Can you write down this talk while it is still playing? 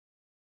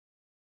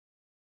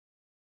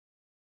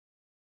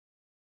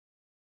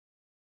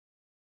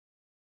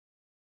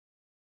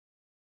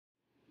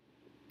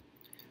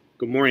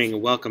Good morning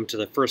and welcome to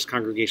the First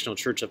Congregational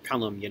Church of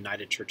Pelham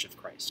United Church of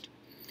Christ.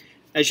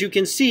 As you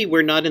can see,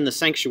 we're not in the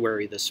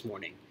sanctuary this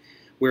morning.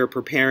 We're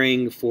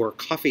preparing for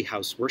coffee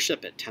house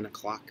worship at 10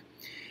 o'clock.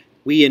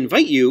 We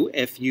invite you,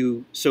 if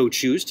you so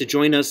choose, to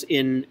join us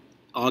in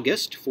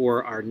August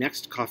for our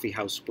next coffee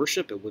house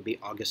worship. It will be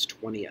August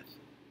 20th.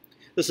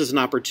 This is an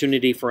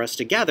opportunity for us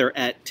to gather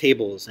at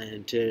tables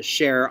and to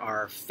share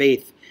our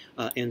faith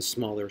in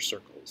smaller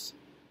circles.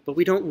 But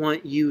we don't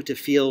want you to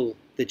feel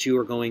that you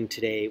are going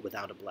today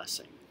without a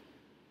blessing.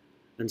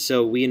 And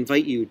so we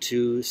invite you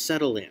to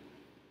settle in.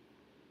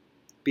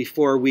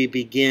 Before we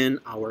begin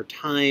our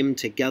time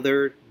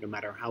together, no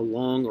matter how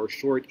long or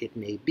short it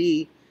may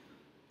be,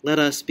 let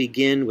us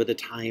begin with a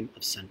time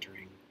of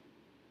centering.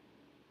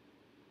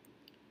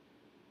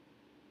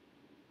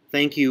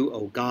 Thank you,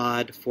 O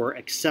God, for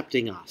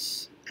accepting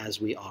us as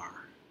we are.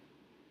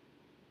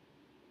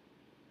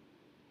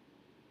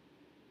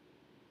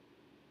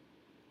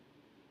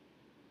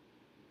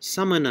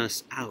 Summon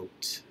us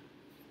out.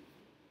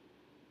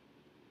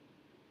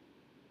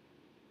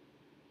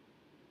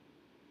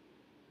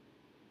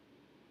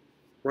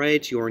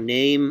 Write your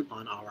name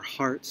on our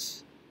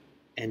hearts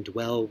and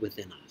dwell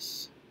within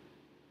us.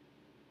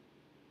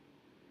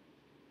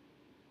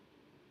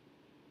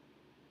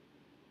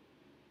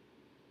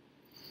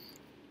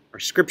 Our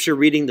scripture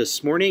reading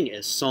this morning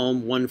is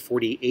Psalm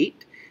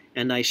 148,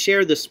 and I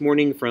share this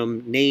morning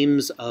from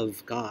Names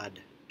of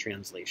God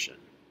translation.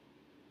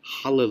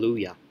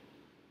 Hallelujah.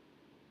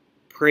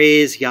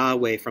 Praise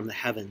Yahweh from the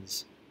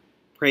heavens.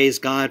 Praise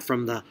God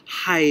from the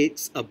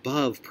heights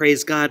above.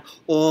 Praise God,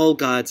 all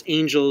God's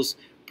angels.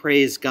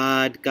 Praise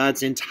God,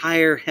 God's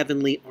entire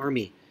heavenly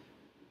army.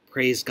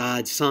 Praise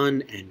God,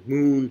 sun and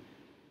moon.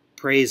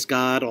 Praise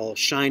God, all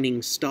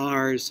shining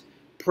stars.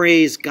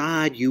 Praise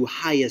God, you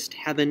highest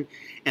heaven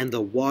and the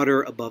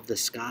water above the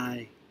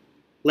sky.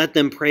 Let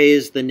them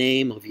praise the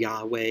name of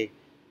Yahweh,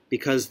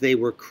 because they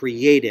were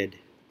created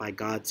by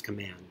God's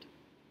command.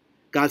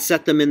 God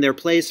set them in their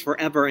place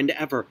forever and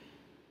ever.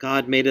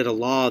 God made it a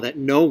law that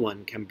no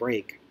one can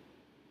break.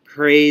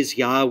 Praise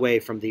Yahweh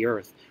from the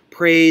earth.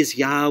 Praise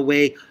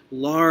Yahweh,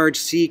 large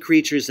sea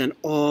creatures and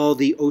all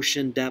the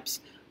ocean depths,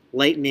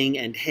 lightning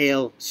and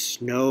hail,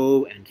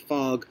 snow and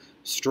fog,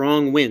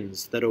 strong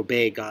winds that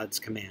obey God's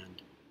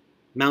command,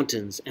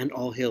 mountains and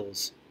all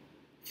hills,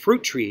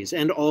 fruit trees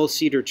and all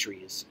cedar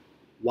trees,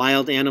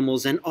 wild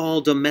animals and all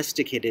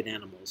domesticated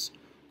animals,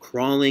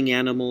 crawling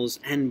animals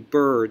and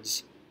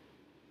birds,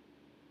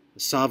 the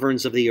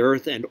sovereigns of the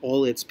earth and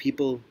all its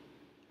people,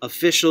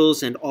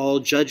 officials and all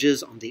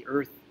judges on the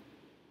earth,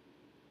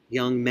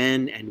 young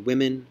men and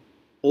women,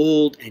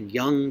 old and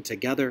young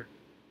together,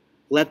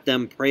 let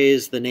them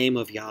praise the name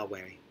of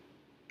Yahweh,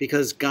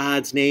 because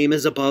God's name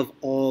is above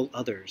all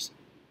others.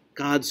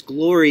 God's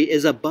glory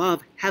is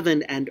above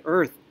heaven and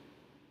earth.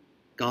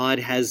 God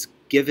has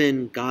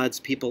given God's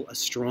people a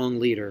strong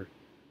leader,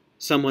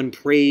 someone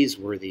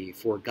praiseworthy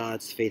for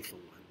God's faithful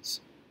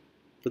ones,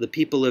 for the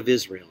people of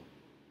Israel,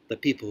 the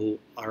people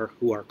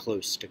who are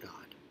close to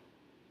God.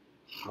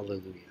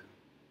 Hallelujah.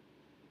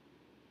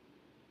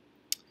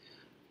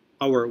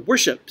 Our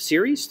worship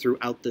series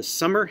throughout this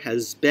summer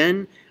has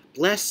been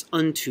Bless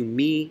Unto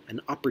Me, an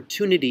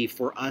opportunity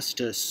for us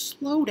to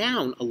slow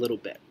down a little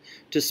bit,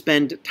 to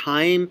spend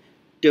time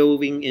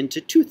delving into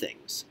two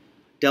things.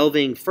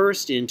 Delving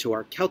first into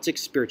our Celtic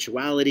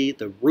spirituality,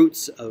 the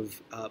roots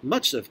of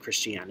much of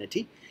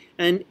Christianity,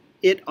 and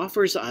it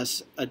offers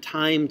us a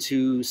time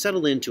to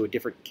settle into a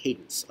different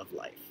cadence of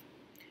life.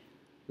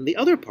 And the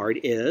other part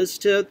is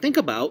to think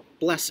about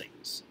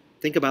blessings.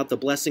 Think about the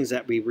blessings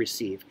that we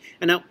receive.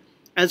 And now,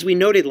 as we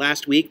noted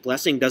last week,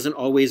 blessing doesn't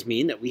always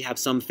mean that we have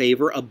some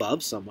favor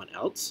above someone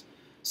else.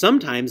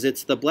 Sometimes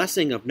it's the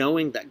blessing of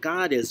knowing that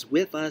God is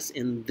with us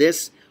in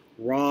this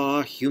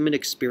raw human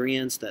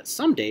experience that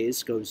some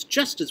days goes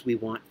just as we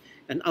want,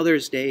 and other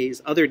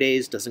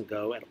days doesn't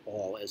go at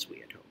all as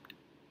we had hoped.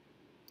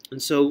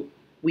 And so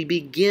we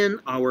begin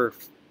our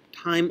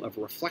time of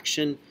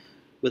reflection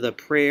with a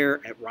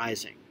prayer at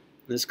rising.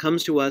 This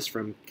comes to us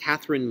from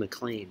Catherine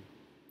McLean.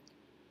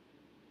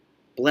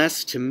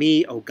 Bless to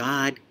me, O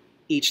God,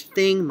 each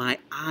thing my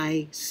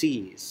eye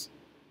sees.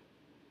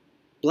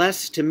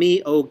 Bless to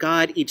me, O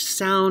God, each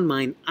sound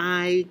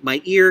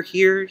my ear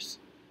hears.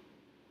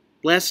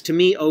 Bless to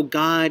me, O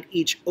God,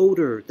 each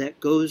odor that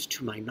goes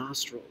to my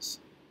nostrils.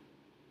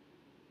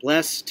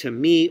 Bless to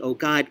me, O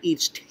God,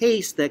 each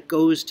taste that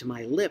goes to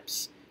my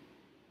lips,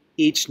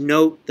 each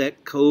note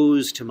that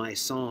goes to my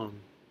song,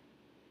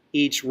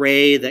 each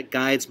ray that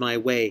guides my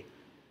way,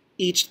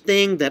 each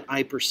thing that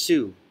I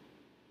pursue,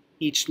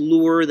 each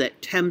lure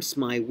that tempts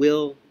my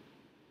will,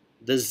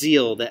 the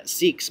zeal that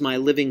seeks my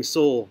living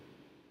soul,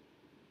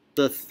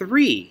 the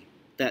three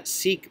that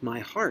seek my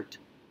heart,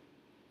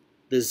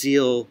 the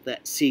zeal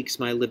that seeks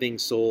my living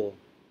soul,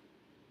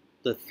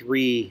 the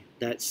three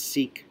that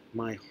seek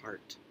my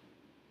heart.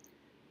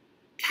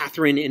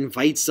 Catherine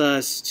invites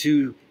us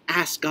to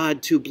ask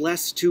God to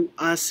bless to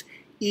us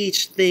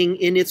each thing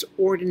in its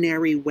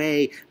ordinary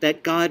way,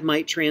 that God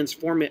might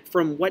transform it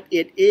from what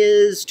it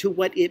is to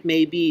what it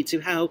may be,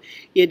 to how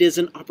it is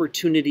an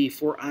opportunity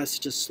for us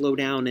to slow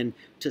down and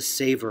to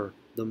savor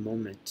the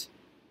moment.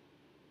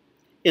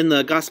 In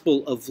the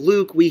Gospel of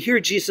Luke, we hear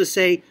Jesus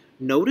say,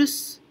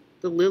 "Notice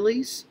the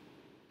lilies,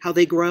 how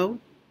they grow?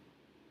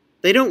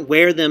 They don't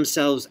wear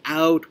themselves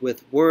out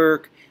with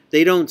work.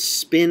 They don't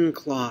spin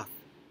cloth.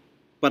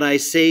 But I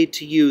say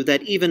to you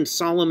that even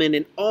Solomon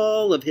in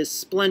all of his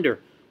splendor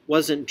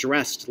wasn't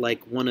dressed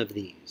like one of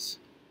these."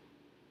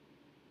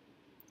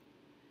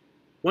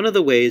 One of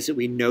the ways that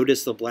we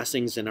notice the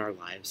blessings in our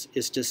lives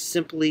is to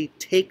simply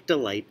take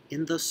delight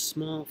in the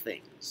small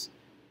things.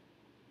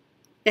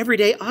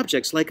 Everyday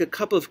objects like a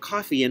cup of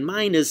coffee, and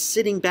mine is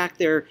sitting back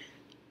there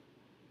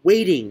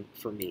waiting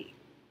for me.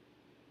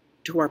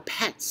 To our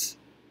pets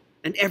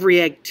and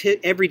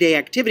everyday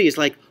activities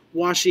like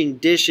washing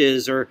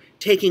dishes or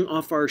taking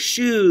off our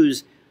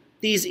shoes,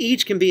 these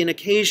each can be an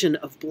occasion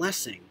of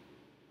blessing.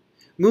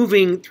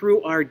 Moving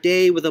through our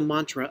day with a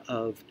mantra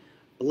of,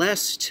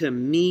 "Bless to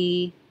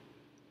me,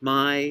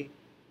 my,"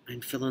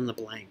 and fill in the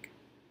blank.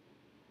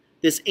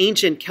 This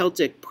ancient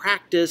Celtic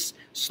practice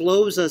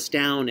slows us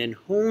down and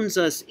hones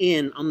us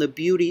in on the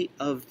beauty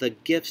of the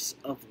gifts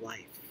of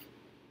life.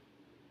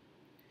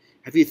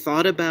 Have you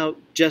thought about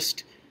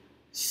just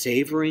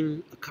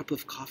savoring a cup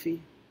of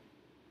coffee?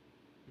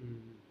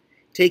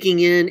 Taking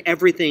in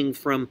everything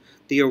from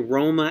the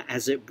aroma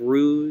as it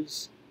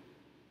brews,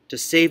 to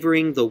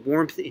savoring the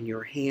warmth in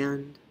your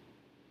hand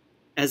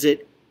as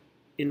it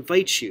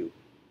invites you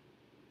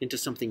into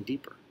something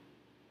deeper.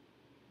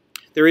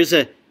 There is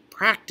a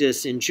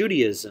practice in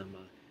Judaism,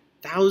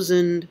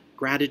 1,000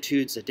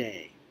 gratitudes a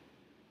day,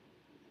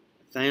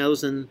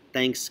 1,000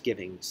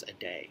 thanksgivings a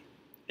day.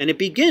 And it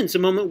begins the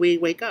moment we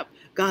wake up.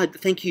 God,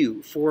 thank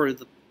you for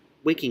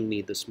waking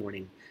me this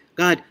morning.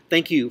 God,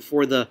 thank you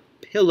for the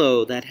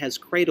pillow that has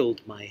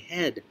cradled my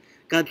head.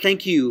 God,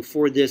 thank you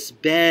for this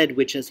bed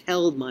which has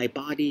held my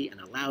body and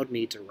allowed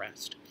me to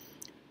rest.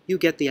 You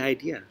get the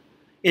idea.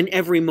 In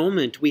every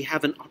moment, we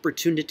have an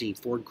opportunity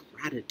for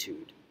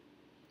gratitude.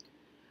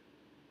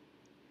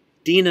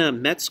 Dina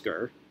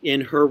Metzger,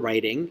 in her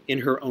writing, In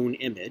Her Own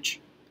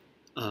Image,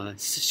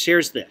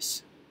 shares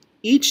this: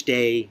 "Each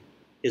day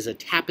is a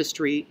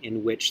tapestry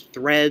in which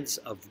threads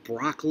of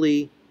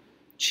broccoli,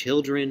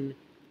 children,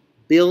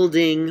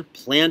 building,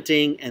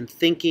 planting, and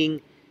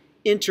thinking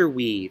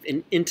interweave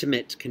an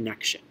intimate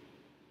connection.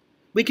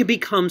 We can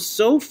become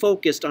so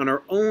focused on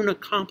our own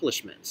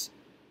accomplishments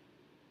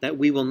that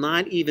we will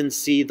not even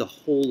see the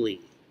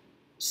holy,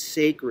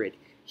 sacred,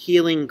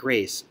 healing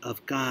grace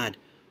of God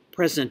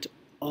present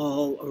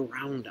all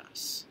around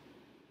us."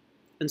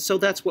 And so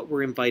that's what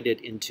we're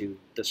invited into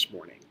this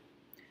morning.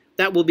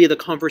 That will be the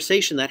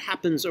conversation that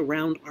happens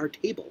around our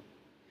table.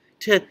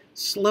 To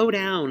slow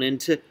down and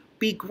to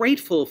be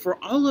grateful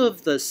for all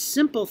of the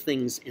simple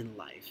things in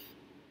life.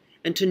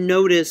 And to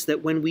notice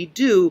that when we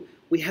do,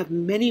 we have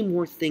many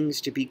more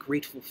things to be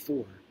grateful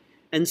for.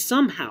 And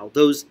somehow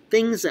those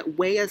things that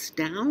weigh us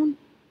down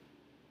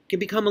can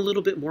become a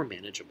little bit more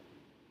manageable.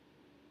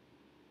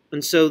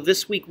 And so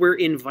this week we're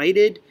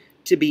invited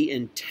to be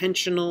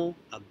intentional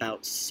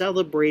about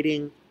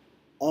celebrating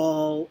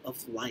all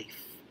of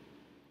life,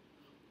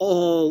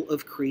 all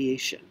of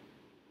creation.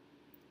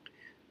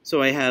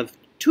 So I have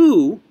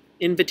 2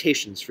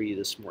 invitations for you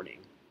this morning.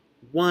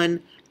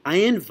 One, I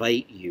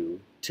invite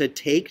you to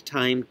take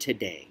time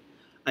today,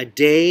 a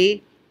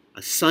day,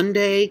 a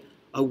Sunday,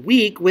 a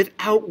week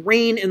without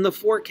rain in the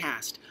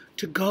forecast,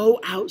 to go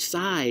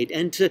outside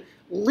and to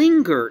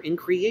linger in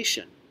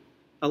creation.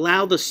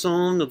 Allow the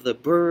song of the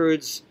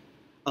birds,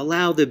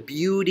 allow the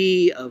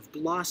beauty of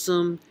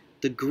blossom,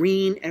 the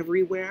green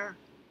everywhere,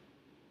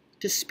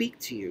 to speak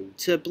to you,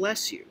 to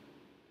bless you.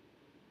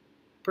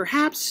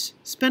 Perhaps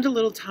spend a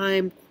little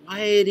time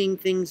quieting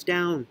things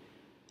down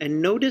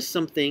and notice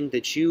something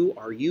that you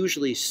are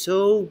usually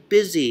so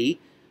busy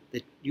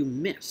that you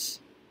miss.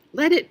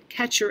 Let it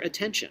catch your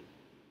attention,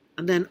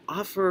 and then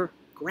offer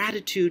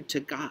gratitude to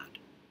God.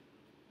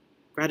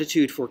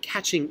 Gratitude for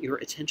catching your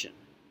attention.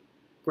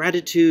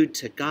 Gratitude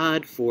to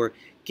God for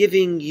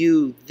giving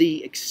you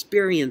the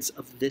experience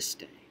of this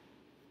day.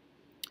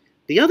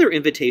 The other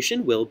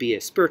invitation will be a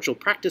spiritual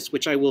practice,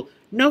 which I will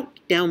note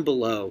down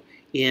below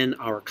in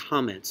our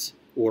comments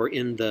or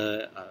in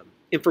the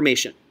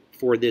information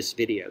for this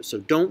video. So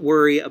don't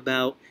worry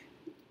about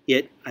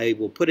it. I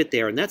will put it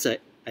there. And that's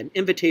an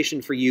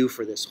invitation for you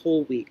for this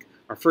whole week.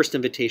 Our first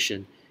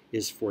invitation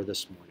is for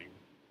this morning.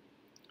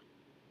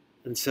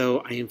 And so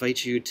I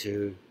invite you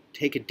to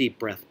take a deep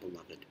breath,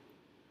 beloved.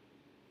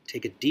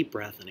 Take a deep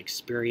breath and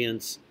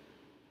experience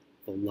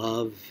the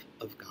love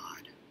of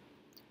God.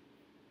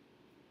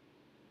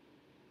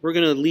 We're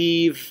going to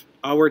leave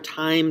our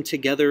time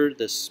together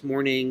this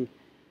morning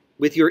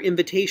with your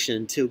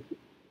invitation to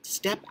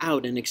step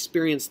out and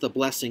experience the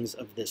blessings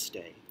of this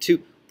day,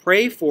 to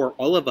pray for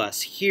all of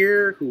us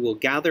here who will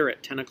gather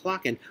at 10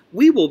 o'clock, and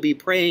we will be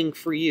praying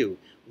for you.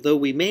 Though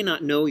we may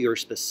not know your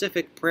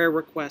specific prayer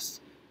requests,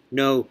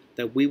 know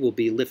that we will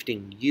be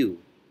lifting you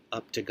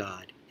up to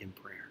God in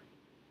prayer.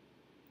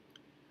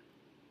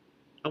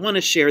 I want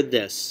to share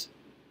this.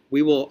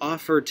 We will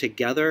offer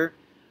together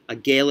a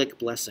Gaelic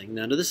blessing.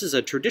 Now, this is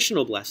a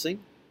traditional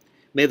blessing.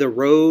 May the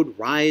road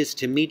rise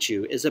to meet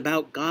you is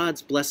about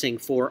God's blessing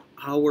for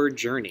our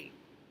journey.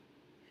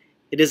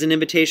 It is an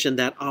invitation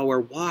that our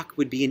walk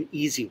would be an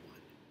easy one,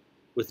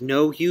 with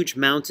no huge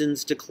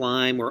mountains to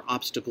climb or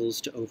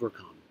obstacles to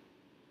overcome.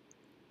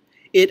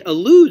 It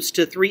alludes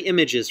to three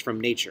images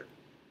from nature: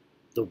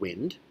 the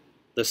wind,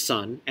 the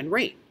sun, and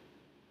rain.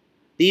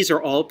 These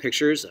are all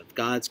pictures of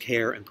God's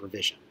care and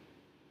provision.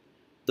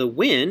 The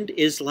wind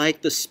is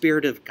like the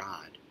Spirit of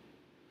God,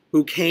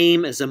 who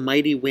came as a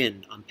mighty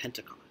wind on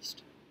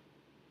Pentecost.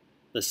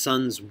 The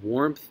sun's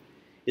warmth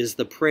is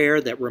the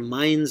prayer that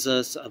reminds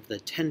us of the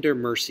tender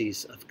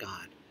mercies of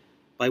God,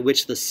 by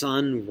which the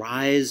sun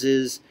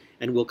rises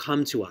and will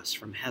come to us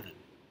from heaven,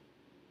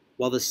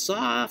 while the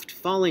soft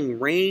falling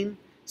rain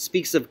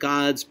speaks of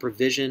God's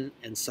provision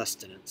and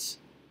sustenance.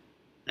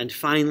 And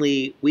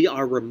finally, we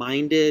are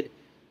reminded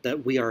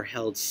that we are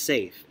held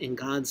safe in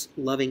God's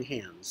loving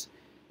hands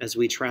as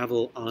we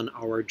travel on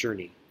our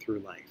journey through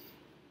life.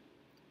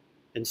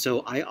 And so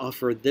I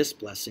offer this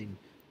blessing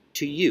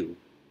to you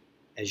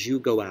as you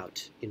go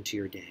out into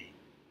your day.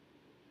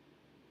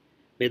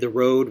 May the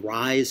road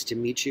rise to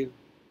meet you.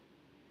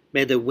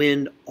 May the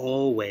wind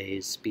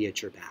always be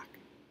at your back.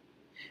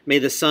 May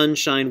the sun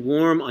shine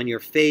warm on your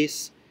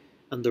face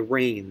and the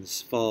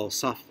rains fall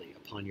softly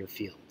upon your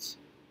fields.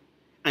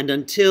 And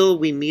until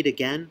we meet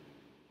again,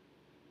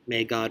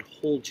 may God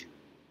hold you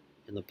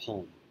in the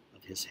palm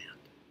of his hand.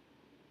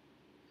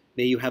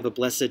 May you have a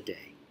blessed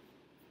day.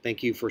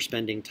 Thank you for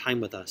spending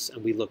time with us,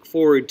 and we look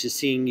forward to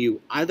seeing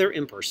you either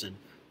in person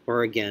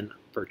or again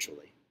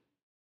virtually.